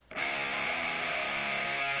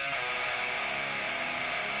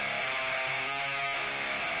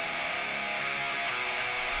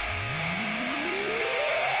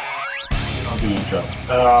do an intro.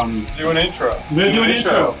 Do an intro. I'm gonna do an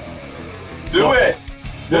intro. Do it.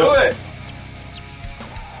 Do it.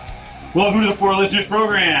 Welcome to the Four Listeners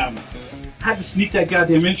Program. I had to sneak that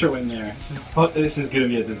goddamn intro in there. This is gonna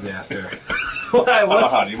be a disaster. You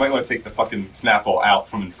might want to take the fucking Snapple out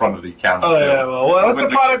from in front of the camera. Oh too. yeah, well, that's a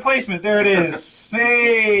product placement. There it is.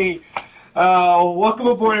 Hey, welcome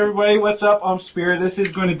aboard, everybody. What's up? I'm Spear. This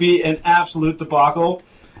is going to be an absolute debacle.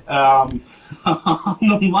 On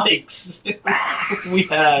the mics, we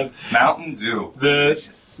have Mountain Dew.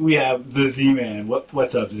 We have the Z-Man.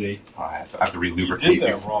 What's up, Z? I have to re-lubricate. You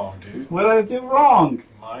did that wrong, dude. What did I do wrong?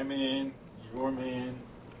 My man, your man,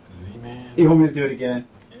 Z-Man. You want me to do it again?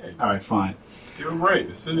 Yeah, All right, fine. do it right.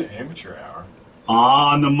 This is an amateur hour.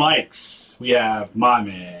 On the mics, we have my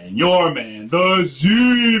man, your man, the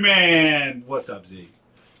Z-Man. What's up, Z?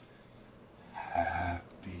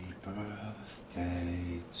 Happy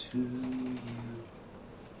birthday to you.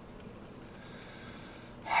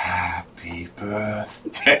 Happy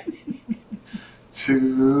birthday to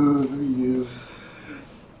you.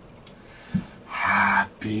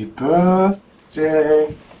 Happy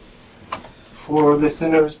birthday for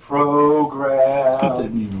listeners program. That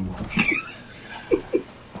didn't even work.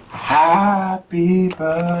 Happy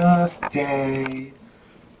birthday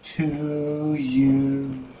to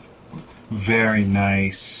you. Very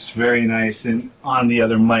nice, very nice. And on the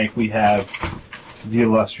other mic, we have the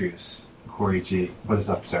illustrious Corey G. What is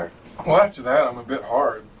up, sir? Well, after that, I'm a bit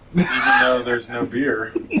hard. Even though there's no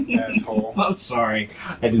beer, asshole. I'm sorry,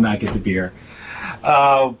 I did not get the beer.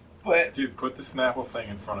 But Dude, put the Snapple thing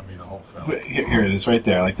in front of me the whole film. here it is, right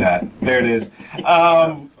there, like that. There it is. You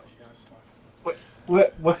gotta slap.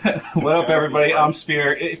 What up, everybody? I'm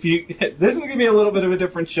Spear. This is going to be a little bit of a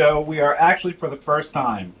different show. We are actually, for the first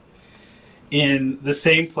time, in the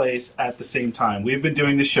same place at the same time. We've been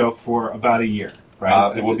doing the show for about a year,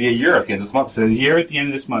 right? It will be a year at the end of this month. So a year at the end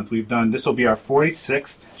of this month. This will be our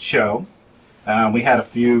 46th show. We had a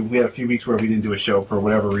few weeks where we didn't do a show for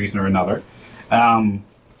whatever reason or another.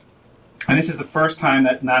 And this is the first time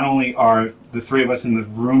that not only are the three of us in the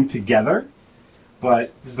room together,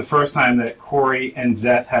 but this is the first time that Corey and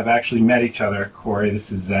Zeth have actually met each other. Corey,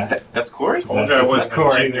 this is Zeth. That's Corey? Told you I wasn't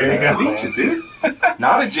Corey. a ginger. There you Nice go. to meet you, dude.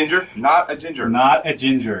 Not a ginger. Not a ginger. Not a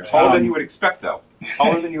ginger. Taller than you would expect, though.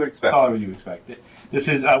 Taller than you would expect. Taller than you expect. This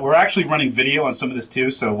is we're actually running video on some of this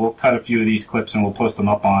too, so we'll cut a few of these clips and we'll post them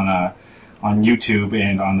up on YouTube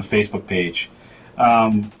and on the Facebook page. I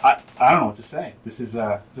don't know what to say. This is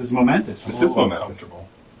momentous. This is momentous. Uncomfortable.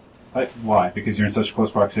 Why? Because you're in such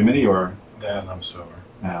close proximity, or Then I'm sober.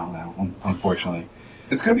 no? Unfortunately,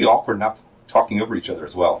 It's going to be awkward not talking over each other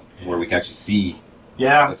as well, where we can actually see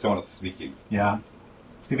yeah. that someone else is speaking. Yeah.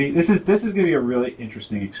 This is going to be a really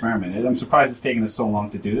interesting experiment. I'm surprised it's taken us so long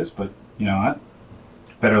to do this, but you know what?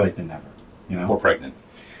 Better late than never. You know. Or pregnant.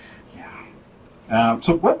 Yeah.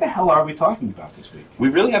 So what the hell are we talking about this week? We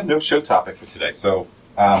really have no show topic for today, so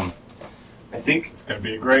I think It's going to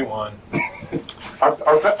be a great one.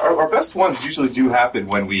 our best ones usually do happen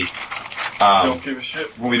when we Don't give a shit.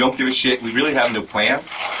 when we don't give a shit. We really have no plan.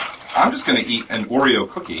 I'm just going to eat an Oreo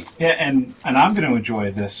cookie. Yeah, and I'm going to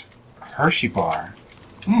enjoy this Hershey bar.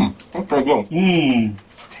 That's pretty good.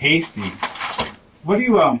 It's tasty. What do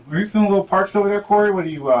you are you feeling a little parched over there, Corey? What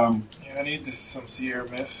do you Yeah, I need some Sierra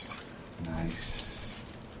Mist. Nice.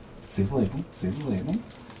 See the label. See the label.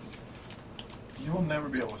 You will never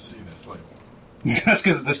be able to see this label. That's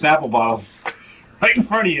because of the Snapple bottles right in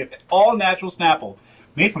front of you. All natural Snapple,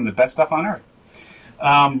 made from the best stuff on earth.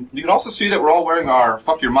 You can also see that we're all wearing our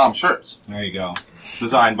Fuck Your Mom shirts, There you go.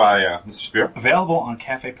 designed by Mr. Spear. Available on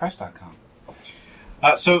CafePress.com.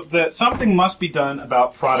 So something must be done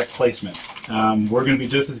about product placement. We're going to be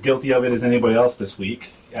just as guilty of it as anybody else this week.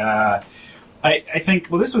 I think.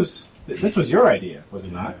 Well, this was your idea, was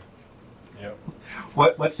it not? Yep.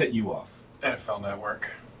 What set you off? NFL Network.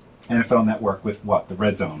 NFL Network with what? The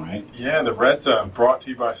Red Zone, right? Yeah, the Red Zone, brought to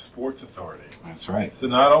you by Sports Authority. That's right. So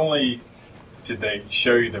not only did they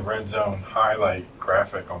show you the Red Zone highlight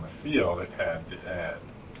graphic on the field, it had the ad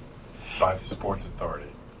by the Sports Authority.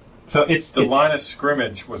 So it's The line of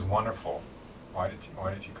scrimmage was wonderful. Why did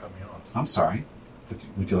you cut me off? I'm sorry.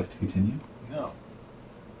 Would you like to continue? No.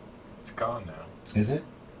 It's gone now. Is it?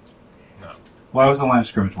 No. Why was the line of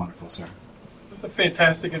scrimmage wonderful, sir? It's a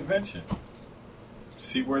fantastic invention.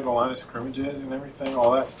 See where the line of scrimmage is and everything,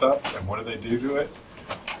 all that stuff, and what do they do to it?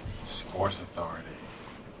 Sports Authority.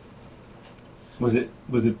 Was it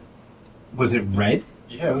red?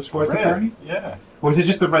 Yeah, For the Sports red. Authority? Yeah. Or was it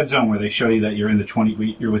just the red zone where they show you that you're in the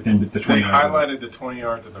 20? You're within the 20. They highlighted the 20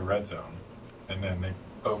 yards of the red zone, and then they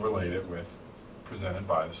overlaid it with presented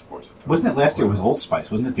by the Sports Authority. Wasn't it last year? It was Old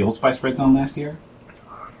Spice. Wasn't it the Old Spice Red Zone last year? I don't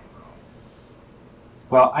know.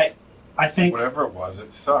 Well, I think... Whatever it was,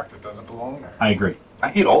 it sucked. It doesn't belong there. I agree. I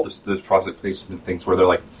hate all those product placement things where they're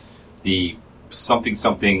like the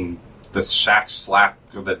something, the Shack Slack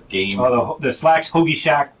of the game. Oh, the Slacks Hoagie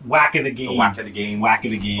Shack Whack of the Game. The Whack of the Game. Whack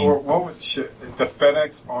of the Game. Or what was shit? The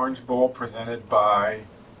FedEx Orange Bowl presented by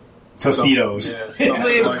Tostitos.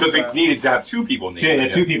 It's because they needed to have two people named. Yeah,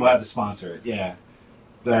 two people had to sponsor it. Yeah.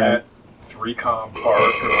 At 3Com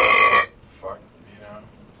Park or fuck,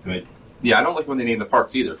 Good. Yeah, I don't like when they name the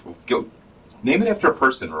parks either. Go name it after a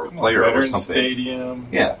person or a player or Veterans something. Stadium.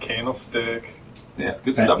 Yeah. Candlestick. Yeah,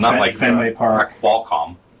 good stuff. Not like Fenway Park.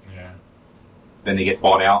 Qualcomm. Yeah. Then they get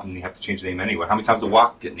bought out and you have to change the name anyway. How many times did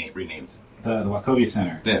WAC get renamed? The Wachovia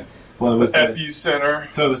Center. Yeah. Well, it was the FU Center.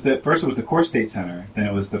 So it was first it was the Core State Center, then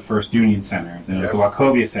it was the First Union Center, then it was Yes. the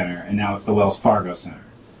Wachovia Center, and now it's the Wells Fargo Center.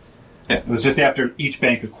 Yeah. It was just after each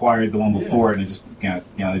bank acquired the one before it, and it just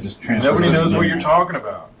they just transferred. Nobody knows the what name you're rights. talking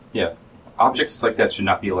about. Yeah. Objects like that should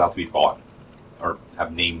not be allowed to be bought or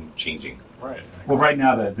have name changing. Right. Well, right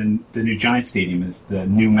now the new Giant Stadium is the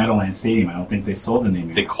new Meadowlands Stadium. I don't think they sold the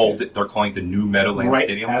naming. They rights called yet. it. They're calling it the new Meadowlands Right,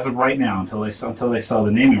 Stadium. as of right now, until they sell the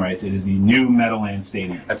naming rights, it is the new Meadowlands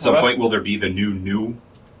Stadium. At some Well, point, will there be the new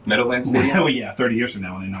Meadowlands Stadium? Oh yeah, 30 years from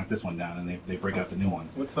now when they knock this one down and they break out the new one.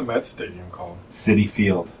 What's the Mets Stadium called? City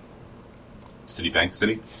Field. Citibank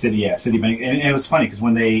City. Citibank, and it was funny because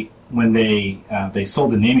when they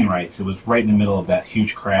sold the naming rights, it was right in the middle of that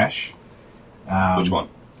huge crash. Which one?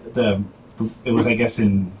 It was, I guess,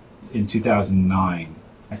 in 2009,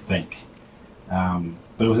 I think.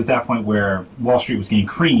 But it was at that point where Wall Street was getting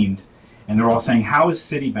creamed, and they were all saying, how can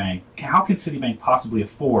Citibank possibly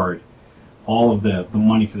afford all of the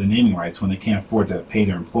money for the naming rights when they can't afford to pay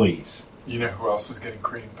their employees? You know who else was getting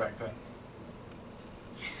creamed back then?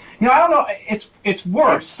 I don't know. It's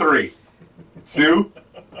worse. 3, 2,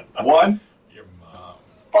 1. Your mom.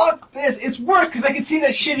 Fuck this. It's worse because I can see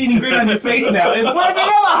that shit-eating grin on your face now. It's worse than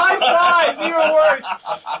all the high fives. Even worse.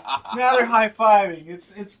 Now they're high-fiving.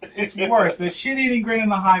 It's worse. The shit-eating grin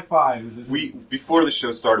and the high fives. Before the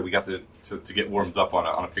show started, we got to get warmed up on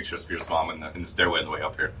a picture of Spears' mom in the stairway on the way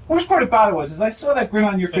up here. Worst part about it was I saw that grin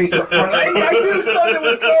on your face up front. I knew something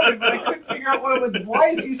was coming, but I couldn't figure out what it was.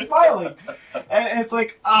 Why is he smiling? And it's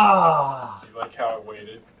like, You like how I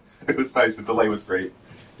waited? It was nice. The delay was great.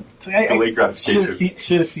 I Delayed gratification.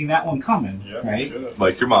 should have seen that one coming, Yeah, right? should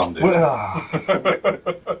Like your mom did. What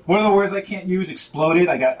are the words I can't use? Exploded.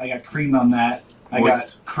 I got creamed on that. I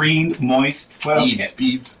Moist. got creamed, moist. What else?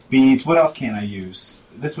 Beads. What else can I use?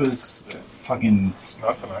 This was fucking. There's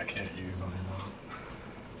nothing I can't use anymore.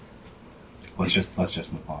 Let's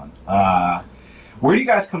just move on. Where do you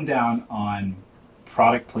guys come down on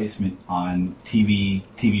product placement on TV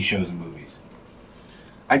shows and movies?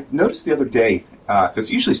 I noticed the other day, because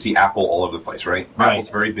you usually see Apple all over the place, right? Apple's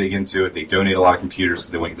very big into it. They donate a lot of computers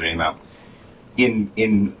because they want to get their name out.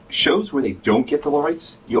 In shows where they don't get the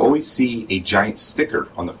rights, you always see a giant sticker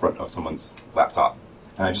on the front of someone's laptop.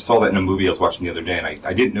 And I just saw that in a movie I was watching the other day, and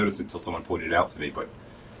I didn't notice it until someone pointed it out to me, but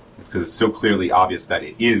it's because it's so clearly obvious that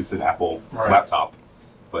it is an Apple laptop,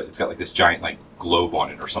 but it's got like this giant like globe on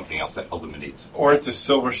it or something else that illuminates. Or it's a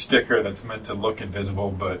silver sticker that's meant to look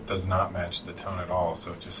invisible but does not match the tone at all,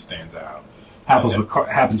 so it just stands out. Happens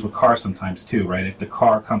with cars sometimes too, right? If the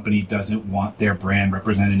car company doesn't want their brand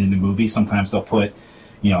represented in the movie, sometimes they'll put,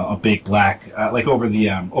 a big black like over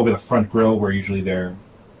the front grille where usually their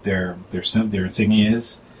insignia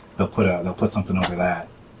is. They'll put something over that.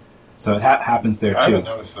 So it happens there too. I haven't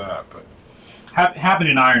noticed that, but happened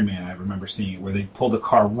in Iron Man. I remember seeing it where they pulled the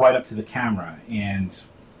car right up to the camera, and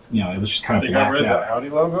it was just kind of they blacked got rid of out. the Audi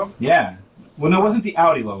logo? Yeah. Well, no, it wasn't the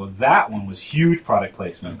Audi logo. That one was huge product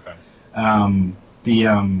placement. Okay.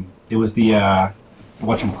 It was the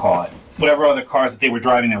whatchamacallit, whatever other cars that they were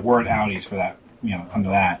driving that weren't Audis for that. Come to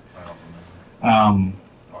that. I don't remember.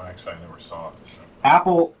 Actually, I never saw it.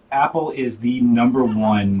 So. Apple is the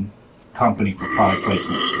 #1 company for product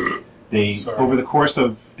placement. They over the course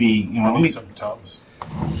of the I need some Tums.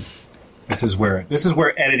 This is where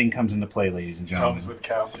editing comes into play, ladies and gentlemen. Tums with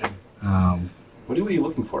calcium. What are you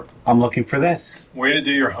looking for? I'm looking for this. Way to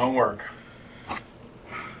do your homework.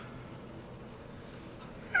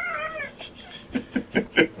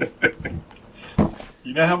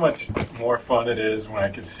 You know how much more fun it is when I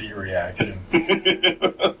can see your reaction.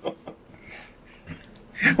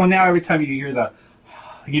 Well, now every time you hear what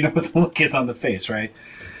the look is on the face, right?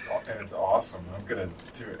 It's awesome. I'm gonna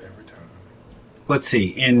do it every time. Let's see.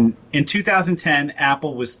 In 2010,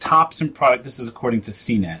 Apple was tops in product. This is according to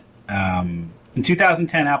CNET. In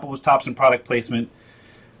 2010, Apple was tops in product placement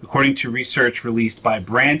According to research released by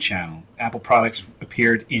Brand Channel, Apple products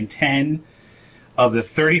appeared in 10 of the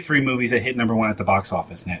 33 movies that hit number one at the box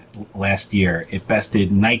office last year. It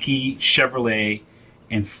bested Nike, Chevrolet,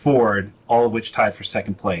 and Ford, all of which tied for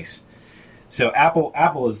second place. So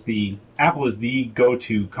Apple is the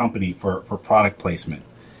go-to company for product placement.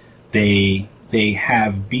 They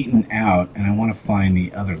have beaten out, and I want to find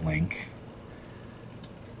the other link.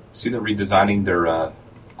 See, they're redesigning their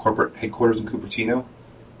corporate headquarters in Cupertino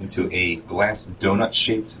into a glass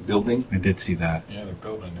donut-shaped building. I did see that. Yeah, they're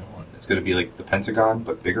building a new one. It's going to be like the Pentagon,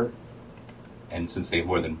 but bigger. And since they have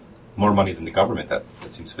more money than the government, that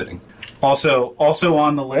seems fitting. Also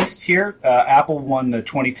on the list here, Apple won the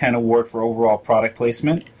 2010 award for overall product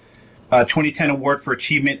placement. 2010 award for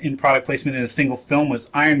achievement in product placement in a single film was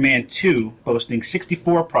Iron Man 2, boasting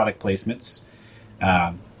 64 product placements.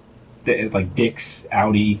 Like Dick's,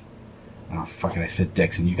 Audi. Oh, fuck it, I said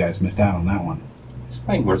Dick's, and you guys missed out on that one. He's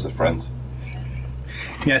playing Words with Friends.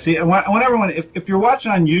 Yeah, see, I want everyone, if you're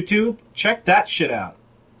watching on YouTube, check that shit out.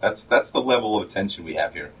 That's the level of attention we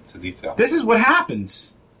have here to detail. This is what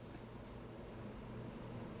happens.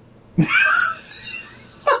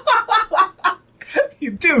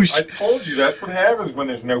 You douche. I told you that's what happens when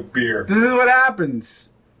there's no beer. This is what happens.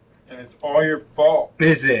 And it's all your fault.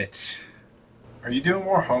 Is it? Are you doing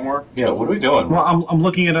more homework? Yeah, what are we doing? Well, I'm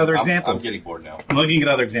looking at other examples. I'm getting bored now. I'm looking at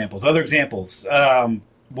other examples. Other examples.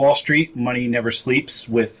 Wall Street, Money Never Sleeps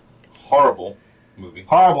with... Horrible movie.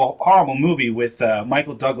 Horrible movie with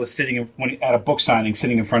Michael Douglas sitting at a book signing,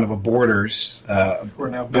 sitting in front of a Borders. We're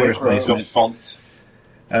now Borders placement. Defunct.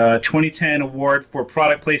 2010 award for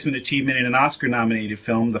product placement achievement in an Oscar-nominated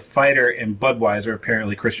film, The Fighter and Budweiser.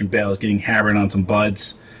 Apparently, Christian Bale is getting hammered on some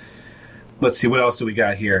buds. Let's see, what else do we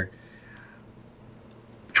got here?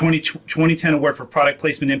 2010 award for product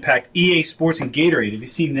placement impact, EA Sports and Gatorade. Have you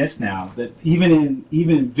seen this now? That even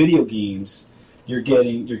in video games, you're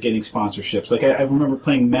getting sponsorships. Like I remember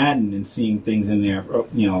playing Madden and seeing things in there.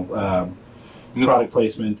 Product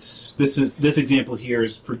placements. This example here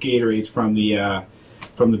is for Gatorade from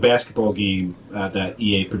the basketball game that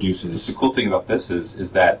EA produces. The cool thing about this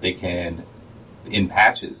is that they can, in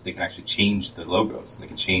patches, they can actually change the logos. They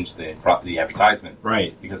can change the advertisement.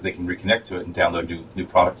 Right. Because they can reconnect to it and download new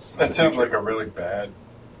products. That sounds like a really bad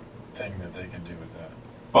thing that they can do with that.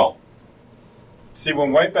 Well, see,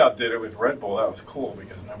 when Wipeout did it with Red Bull, that was cool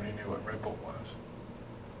because nobody knew what Red Bull was.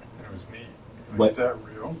 And it was neat. Like, is that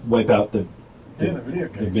real? Wipeout the video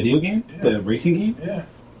game. The video game? Yeah. The racing game? Yeah.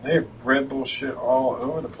 They have Red Bull shit all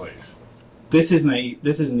over the place. This isn't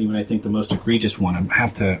even, I think, the most egregious one. I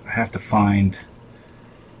have to find.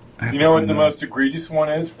 You know what the most egregious one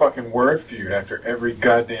is? Fucking Word Feud after every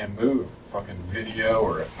goddamn move. Fucking video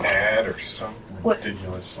or an ad or some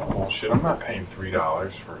ridiculous bullshit. I'm not paying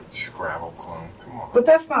 $3 for a Scrabble clone. Come on. But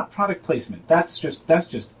that's not product placement. That's just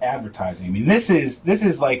advertising. I mean, this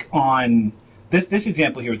is like on this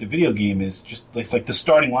example here with the video game is just it's like the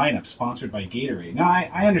starting lineup sponsored by Gatorade. Now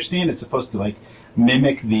I understand it's supposed to like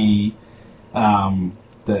mimic the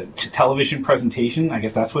television presentation. I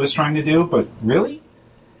guess that's what it's trying to do. But really,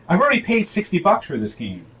 I've already paid $60 for this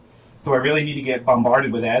game. Do I really need to get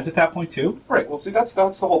bombarded with ads at that point too? Right. Well, see, that's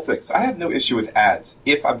the whole thing. So I have no issue with ads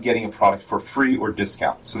if I'm getting a product for free or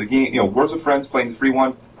discount. So the game, Words with Friends playing the free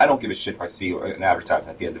one, I don't give a shit if I see an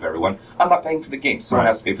advertisement at the end of every one. I'm not paying for the game. Someone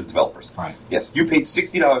has to pay for the developers. Fine. Yes, you paid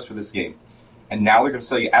 $60 for this game, and now they're going to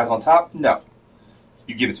sell you ads on top? No.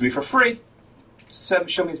 You give it to me for free.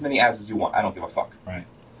 Show me as many ads as you want. I don't give a fuck. Right.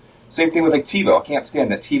 Same thing with like TiVo. I can't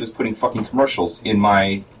stand that TiVo's putting fucking commercials in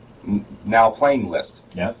my now playing list.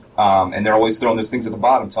 Yep. And they're always throwing those things at the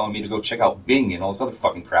bottom telling me to go check out Bing and all this other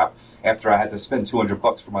fucking crap after I had to spend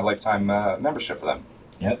 $200 for my lifetime membership for them.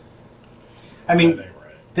 Yep. I mean,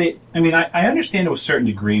 I understand to a certain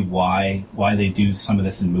degree why they do some of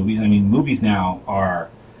this in movies. I mean, movies now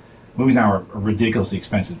are ridiculously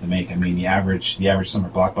expensive to make. I mean, the average summer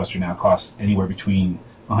blockbuster now costs anywhere between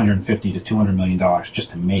 $150 to $200 million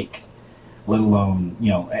just to make, let alone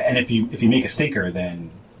and if you make a stinker,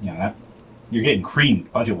 then that you're getting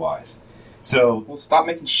creamed budget-wise. So, well, stop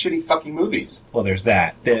making shitty fucking movies. Well, there's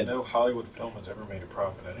that. No Hollywood film has ever made a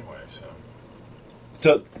profit anyway.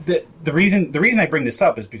 So the reason I bring this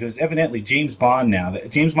up is because evidently James Bond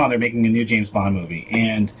they're making a new James Bond movie,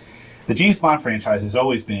 and the James Bond franchise has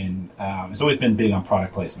always been big on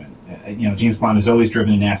product placement. James Bond has always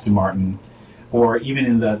driven an Aston Martin, or even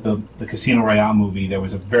in the Casino Royale movie, there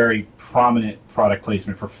was a very prominent product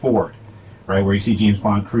placement for Ford. Right, where you see James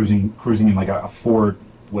Bond cruising in like a Ford,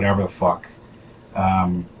 whatever the fuck,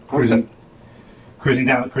 cruising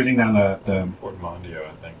down the Ford Mondeo,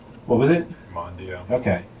 I think. What was it? Mondeo.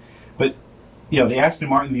 Okay, but the Aston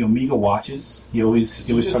Martin, the Omega watches. He always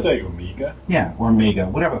say Omega? Yeah, or Omega,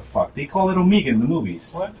 whatever the fuck. They call it Omega in the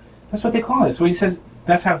movies. What? That's what they call it. So he says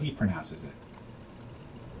that's how he pronounces it.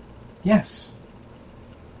 Yes.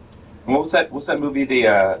 And what was that movie they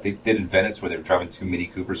did in Venice where they were driving 2 Mini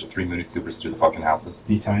Coopers or 3 Mini Coopers through the fucking houses?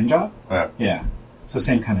 The Italian Job? Yeah. So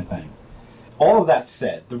same kind of thing. All of that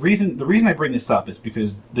said, the reason I bring this up is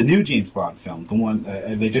because the new James Bond film, the one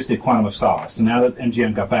they just did Quantum of Solace, and now that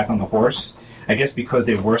MGM got back on the horse, I guess because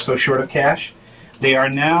they were so short of cash, they are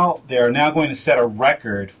now going to set a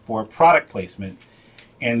record for product placement,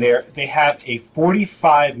 and they have a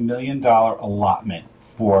 $45 million allotment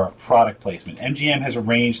for product placement.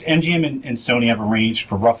 MGM and Sony have arranged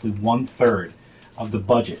for roughly 1/3 of the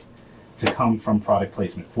budget to come from product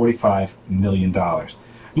placement, $45 million.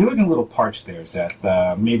 You're looking a little parched there, Seth.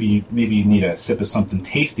 Maybe you need a sip of something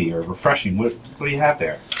tasty or refreshing. What do you have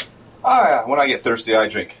there? When I get thirsty, I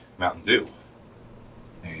drink Mountain Dew.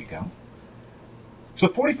 There you go. So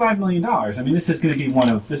 $45 million. I mean, this is going to be one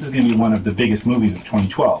of the biggest movies of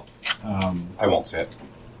 2012. I won't see it.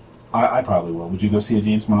 I probably will. Would you go see a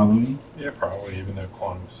James Bond movie? Yeah, probably. Even though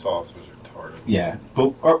Quantum of Solace was retarded. Yeah,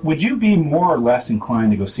 but would you be more or less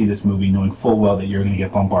inclined to go see this movie knowing full well that you're going to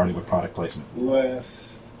get bombarded with product placement?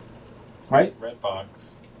 Less. Right? Red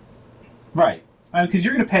box. Right. Because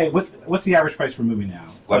you're going to pay, what's the average price for a movie now?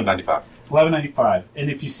 $11.95. $11.95. And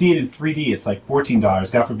if you see it in 3D, it's like $14.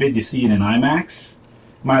 God forbid you see it in IMAX,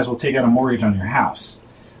 might as well take out a mortgage on your house.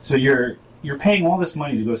 So you're paying all this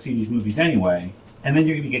money to go see these movies anyway, and then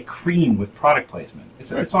you're going to get creamed with product placement.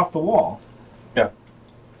 It's off the wall. Yeah.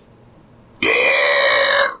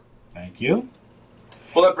 Thank you.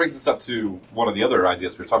 Well, that brings us up to one of the other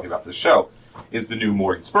ideas we were talking about for the show, is the new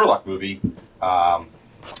Morgan Spurlock movie.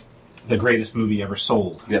 The greatest movie ever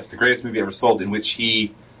sold. Yes, the greatest movie ever sold, in which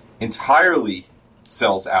he entirely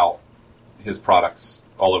sells out his products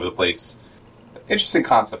all over the place. Interesting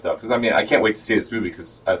concept, though, because I can't wait to see this movie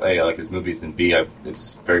because A, I like his movies, and B,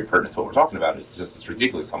 it's very pertinent to what we're talking about. It's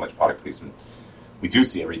ridiculous how much product placement we do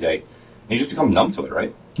see every day. And you just become numb to it,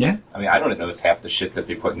 right? Yeah. I don't notice half the shit that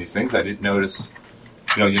they put in these things. I didn't notice.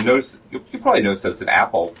 You probably notice that it's an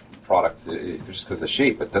Apple product just because of the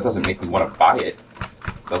shape, but that doesn't make me want to buy it,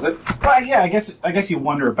 does it? Well, yeah, I guess you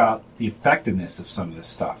wonder about the effectiveness of some of this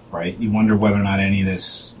stuff, right? You wonder whether or not any of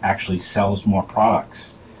this actually sells more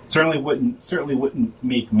products. Certainly wouldn't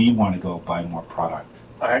make me want to go buy more product.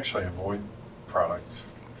 I actually avoid products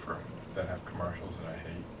that have commercials that I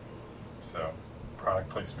hate. So product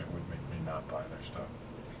placement would make me not buy their stuff.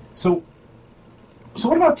 So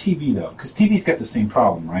what about TV, though? Because TV's got the same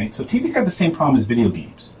problem, right? So TV's got the same problem as video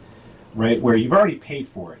games, right? Where you've already paid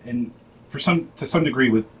for it. And to some degree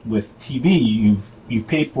with TV, you've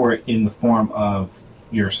paid for it in the form of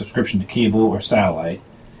your subscription to cable or satellite.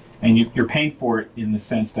 And you're paying for it in the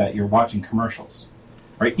sense that you're watching commercials,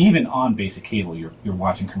 right? Even on basic cable, you're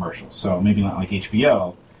watching commercials. So maybe not like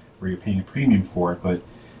HBO, where you're paying a premium for it, but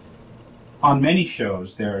on many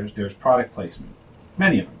shows, there's product placement.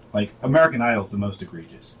 Many of them. Like American Idol is the most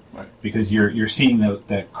egregious, right? Because you're seeing those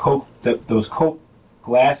Coke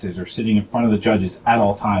glasses are sitting in front of the judges at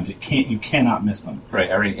all times. You cannot miss them. Right.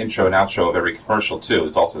 Every intro and outro of every commercial too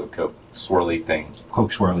is also a Coke swirly thing.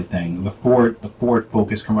 Coke swirly thing. The Ford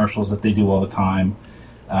Focus commercials that they do all the time.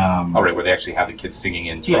 Right, where they actually have the kids singing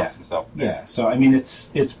in trucks and stuff. Yeah. So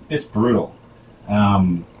it's brutal.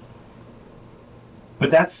 But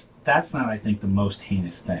that's not, I think, the most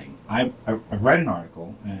heinous thing. I read an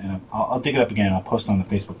article, and I'll dig it up again and I'll post it on the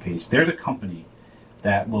Facebook page. There's a company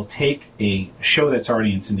that will take a show that's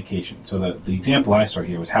already in syndication. So the example I saw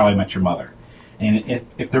here was How I Met Your Mother. And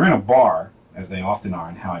if they're in a bar, as they often are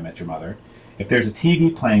in How I Met Your Mother, if there's a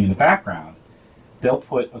TV playing in the background, they'll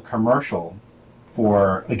put a commercial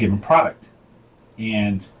for a given product.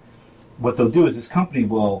 And what they'll do is this company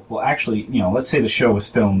will actually, let's say the show was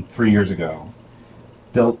filmed 3 years ago.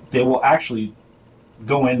 They will actually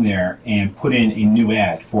go in there and put in a new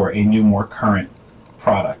ad for a new, more current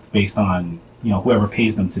product based on whoever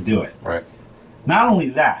pays them to do it. Right. Not only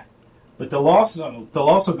that, but they'll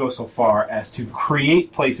also go so far as to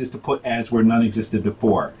create places to put ads where none existed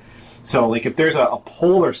before. So, like if there's a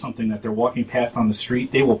pole or something that they're walking past on the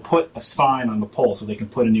street, they will put a sign on the pole so they can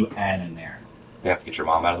put a new ad in there. You have to get your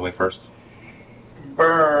mom out of the way first.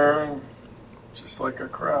 Burn, just like a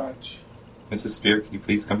crotch. Mrs. Spear, can you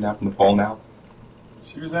please come down from the pole now?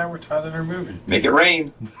 She was advertising her movie. Make it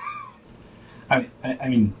rain. I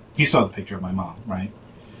mean, you saw the picture of my mom, right?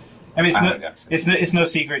 I mean, it's no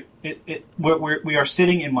secret. We are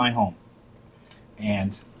sitting in my home,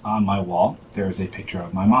 and on my wall there is a picture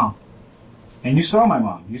of my mom. And you saw my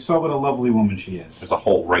mom. You saw what a lovely woman she is. There's a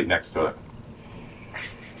hole right next to it.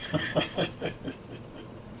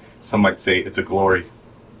 Some might say it's a glory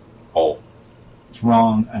hole. It's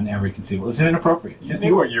wrong on every conceivable. It's inappropriate. You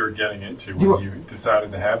knew what you were getting into when you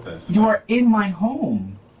decided to have this. You are in my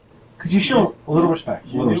home. Could you show a little respect?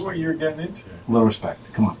 You knew what you were getting into. A little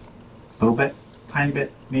respect. Come on. A little bit. Tiny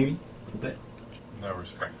bit. Maybe. A little bit. No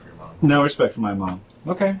respect for your mom. No respect for my mom.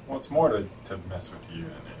 Okay. Well, it's more to mess with you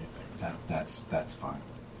than anything. So. That's fine.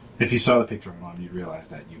 If you saw the picture of my mom, you'd realize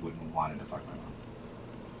that you wouldn't have wanted to fuck my mom.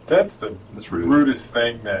 That's the rude. Rudest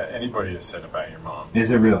thing that anybody has said about your mom.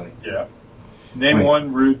 Is it really? Yeah. Name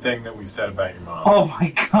one rude thing that we said about your mom. Oh my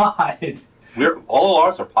god. All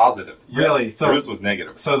ours are positive. Really? So yours was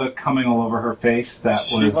negative. So the coming all over her face, that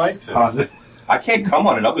she was likes it. positive. I can't come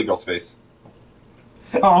on an ugly girl's face.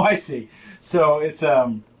 Oh, I see. So it's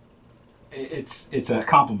a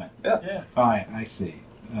compliment. Yeah. All right, I see.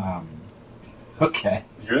 Okay.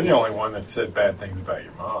 You're the only one that said bad things about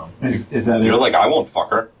your mom. Is that You're it? like, I won't fuck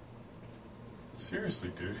her. Seriously,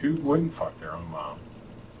 dude, who wouldn't fuck their own mom?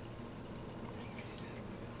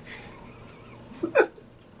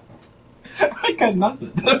 I got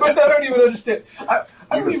nothing. I don't even understand. I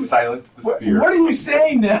You would silence the spear. What are you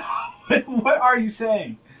saying now? What are you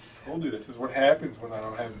saying? I told you this is what happens when I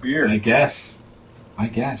don't have beer. I guess.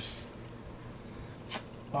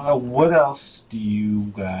 What else do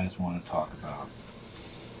you guys want to talk about?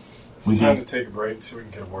 It's time to take a break so we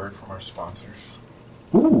can get a word from our sponsors.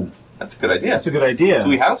 Ooh, That's a good idea. that's a good idea. Do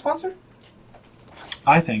we have a sponsor?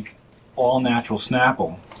 I think All Natural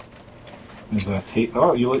Snapple is a taste.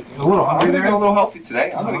 Oh, you look a little hungry I'm going to there? go a little healthy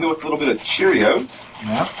today. I'm going to go with a little bit of Cheerios.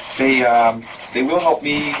 Yeah. They will help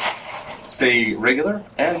me stay regular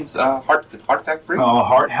and heart attack free. Oh,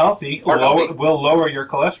 heart healthy. Healthy. Will lower your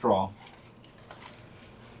cholesterol.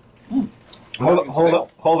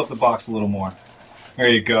 Hold up the box a little more. There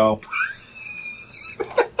you go.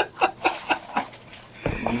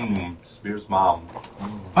 Spears mom.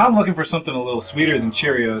 I'm looking for something a little sweeter than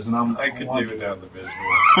Cheerios, and I could do without the visual.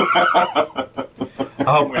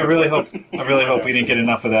 I really hope we didn't get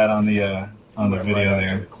enough of that on the video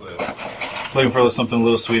there. Looking for something a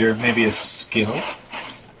little sweeter, maybe a Skittle.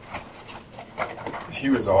 He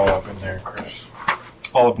was all up in there, Chris.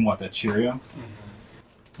 All up in what, that Cheerio? Mm-hmm.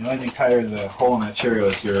 The only thing tighter than the hole in that Cheerio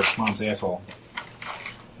is your mom's asshole.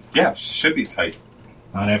 Yeah, she should be tight.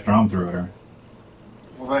 Not after I'm through with her.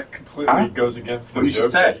 Well, that completely goes against the What you joke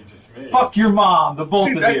just said. that you just made. Fuck your mom, the both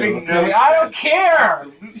Dude, of that you. made no Okay? I don't sense. care.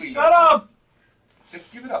 Absolutely Shut up.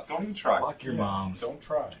 Just give it up. Don't even try. Fuck your moms. Don't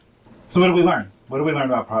try. So what did we learn? What did we learn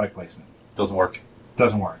about product placement? Doesn't work.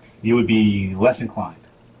 Doesn't work. You would be less inclined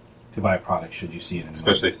to buy a product should you see it in the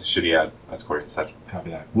Especially if it's a shitty ad. That's Corey said.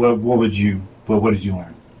 Copy that. What did you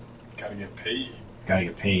learn? Gotta get paid. Gotta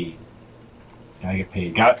get paid. Gotta get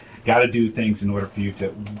paid. Gotta do things in order for you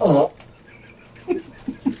to.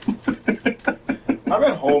 I've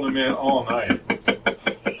been holding him in all night.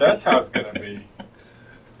 That's how it's gonna be.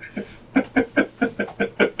 I'm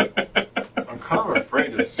kind of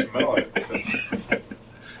afraid to smell it.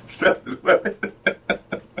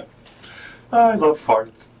 I love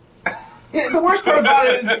farts. Yeah, the worst part about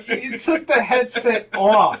it is you took the headset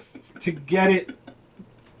off to get it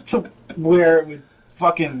to where it would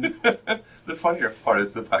fucking. The funnier part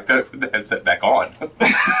is the fact that I put the headset back on.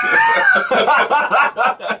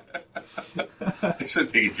 I should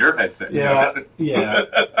have taken your headset. Yeah.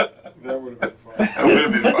 That would have been fun. That would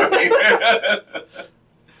have been funny.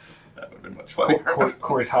 That would have been much funnier.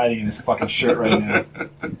 Corey's hiding in his fucking shirt right now.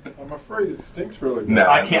 I'm afraid it stinks really bad. No.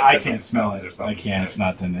 I can't smell it. I can't. It's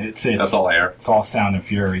nothing. It's That's all air. It's all sound and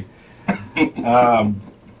fury.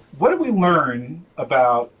 What did we learn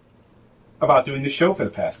about doing the show for the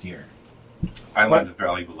past year? I learned a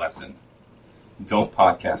valuable lesson. Don't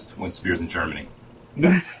podcast when Spears in Germany.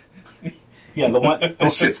 Yeah, the one.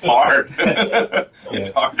 This shit's hard. It's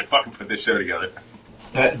hard to fucking put this show together.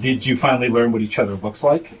 Did you finally learn what each other looks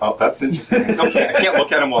like? Oh, that's interesting. It's okay. I can't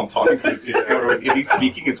look at him while I'm talking because if he's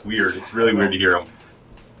speaking, it's weird. It's really weird to hear him.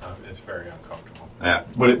 It's very uncomfortable. Yeah.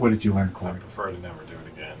 What did you learn, I Corey? prefer to never do it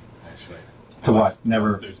again, actually. To what?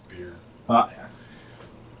 Never. Unless there's beer.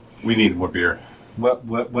 We need more beer.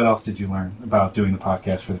 What else did you learn about doing the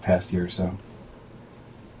podcast for the past year or so?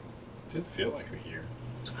 It did feel like a year.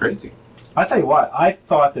 It's crazy. I tell you what, I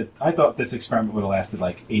thought this experiment would have lasted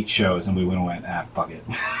like 8 shows, and we would have went, fuck it,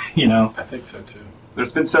 you know. I think so too.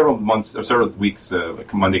 There's been several months or several weeks.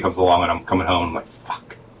 Like Monday comes along and I'm coming home. And I'm like,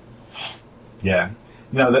 fuck. Yeah.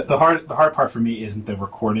 No, the hard part for me isn't the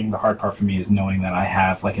recording. The hard part for me is knowing that I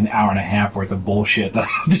have like an hour and a half worth of bullshit that I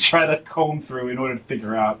have to try to comb through in order to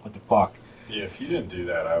figure out what the fuck. Yeah, if you didn't do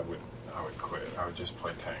that, I would quit. I would just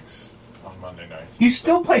play tanks on Monday nights. You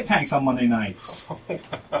still play tanks on Monday nights.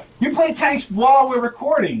 You play tanks while we're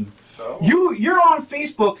recording. So? You're on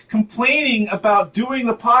Facebook complaining about doing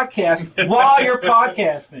the podcast while you're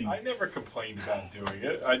podcasting. I never complained about doing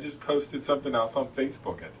it. I just posted something else on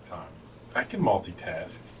Facebook at the time. I can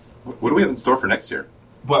multitask. What do we have in store for next year?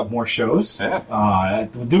 What, more shows? Yeah.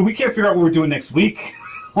 Dude, we can't figure out what we're doing next week,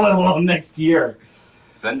 let alone next year.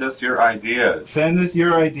 Send us your ideas. Send us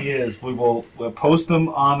your ideas. We'll post them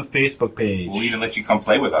on the Facebook page. We'll even let you come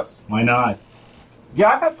play with us. Why not? Yeah,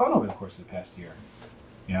 I've had fun over the course of the past year.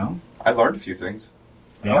 You know? I learned a few things.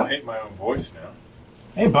 I don't hate my own voice now.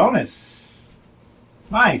 Hey, bonus.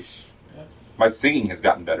 Nice. Yeah. My singing has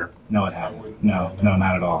gotten better. No, it hasn't. No,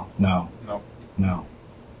 not at all. No. No,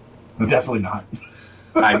 definitely not.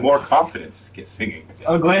 I have more confidence singing.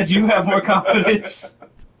 I'm glad you have more confidence.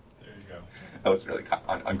 There you go. I was really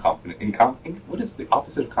unconfident. What is the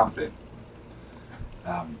opposite of confident?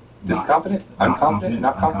 Disconfident? Unconfident?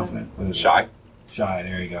 Not confident? Shy? Shy,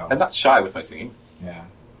 there you go. I'm not shy with my singing. Yeah.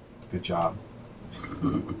 Good job.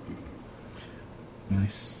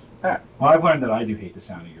 Nice. All right. Well, I've learned that I do hate the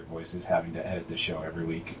sound of your voices, having to edit the show every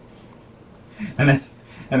week. And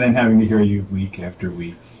then having to hear you week after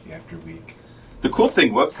week after week. The cool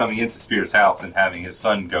thing was coming into Spear's house and having his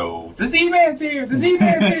son go, "The Z-Man's here! The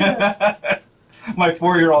Z-Man's here!" My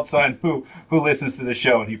 4-year-old son who listens to the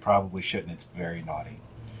show, and he probably shouldn't. It's very naughty.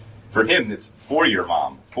 For him, it's for your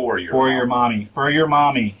mom. For your mommy. For your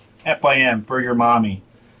mommy. FIM, for your mommy.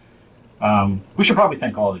 We should probably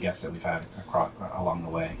thank all the guests that we've had along the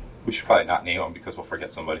way. We should probably not name them because we'll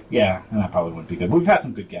forget somebody. Yeah, and that probably wouldn't be good. We've had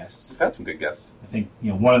some good guests. We've had some good guests. I think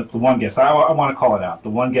the one guest I want to call it out. The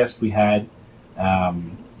one guest we had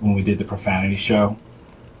when we did the profanity show,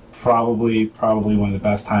 probably one of the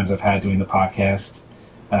best times I've had doing the podcast.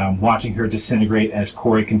 Watching her disintegrate as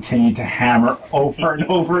Corey continued to hammer over and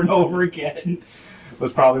over and over again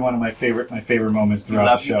was probably one of my favorite moments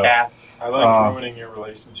throughout the show. You, Kath. I like ruining your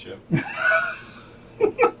relationship.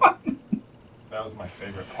 That was my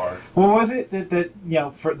favorite part. What was it that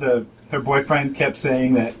for her boyfriend kept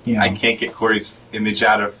saying that I can't get Corey's image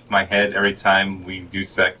out of my head every time we do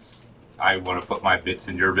sex. I want to put my bits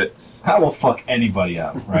in your bits. That will fuck anybody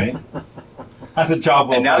up, right? That's a job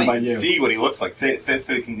well done by you. And now you that you can see what he looks like, say it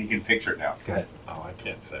so you can picture it now. Go ahead. Oh, I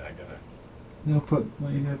can't say. I gotta. You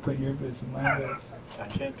gotta put your bits in my bits. I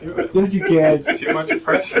can't do it. Yes, you can. It's too much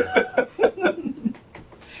pressure.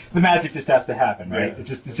 The magic just has to happen, right? Yeah. It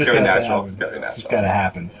just it's has natural. to happen. It's gotta be natural. It's just got to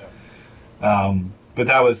happen. Yeah. But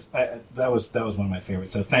that was one of my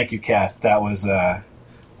favorites. So thank you, Kath. That was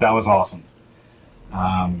awesome.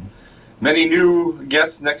 Many new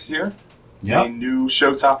guests next year. Yep. Many new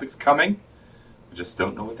show topics coming. We just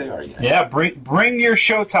don't know what they are yet. Yeah, bring your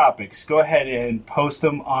show topics. Go ahead and post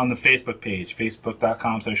them on the Facebook page,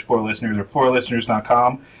 facebook.com/4listeners or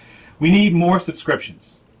 4listeners.com. We need more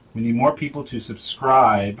subscriptions. We need more people to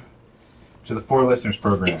subscribe to the 4 Listeners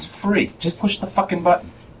program. It's free. Just push the fucking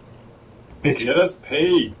button. It's Get us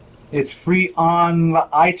paid. It's free on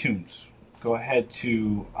iTunes. Go ahead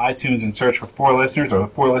to iTunes and search for 4 Listeners or the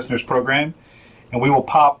 4 Listeners program, and we will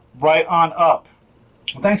pop right on up.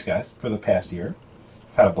 Well, thanks, guys, for the past year.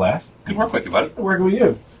 I've had a blast. Good work with you, buddy. Good working with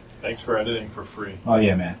you. Thanks for editing for free. Oh,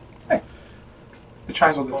 yeah, man. Hey. The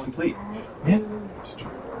triangle is complete. Yeah. It's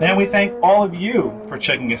true. And we thank all of you for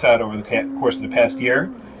checking us out over the course of the past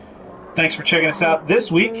year. Thanks for checking us out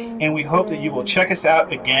this week, and we hope that you will check us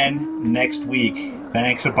out again next week.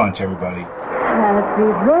 Thanks a bunch, everybody.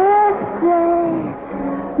 Happy birthday,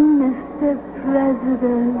 Mr.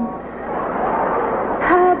 President.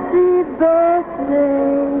 Happy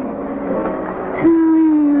birthday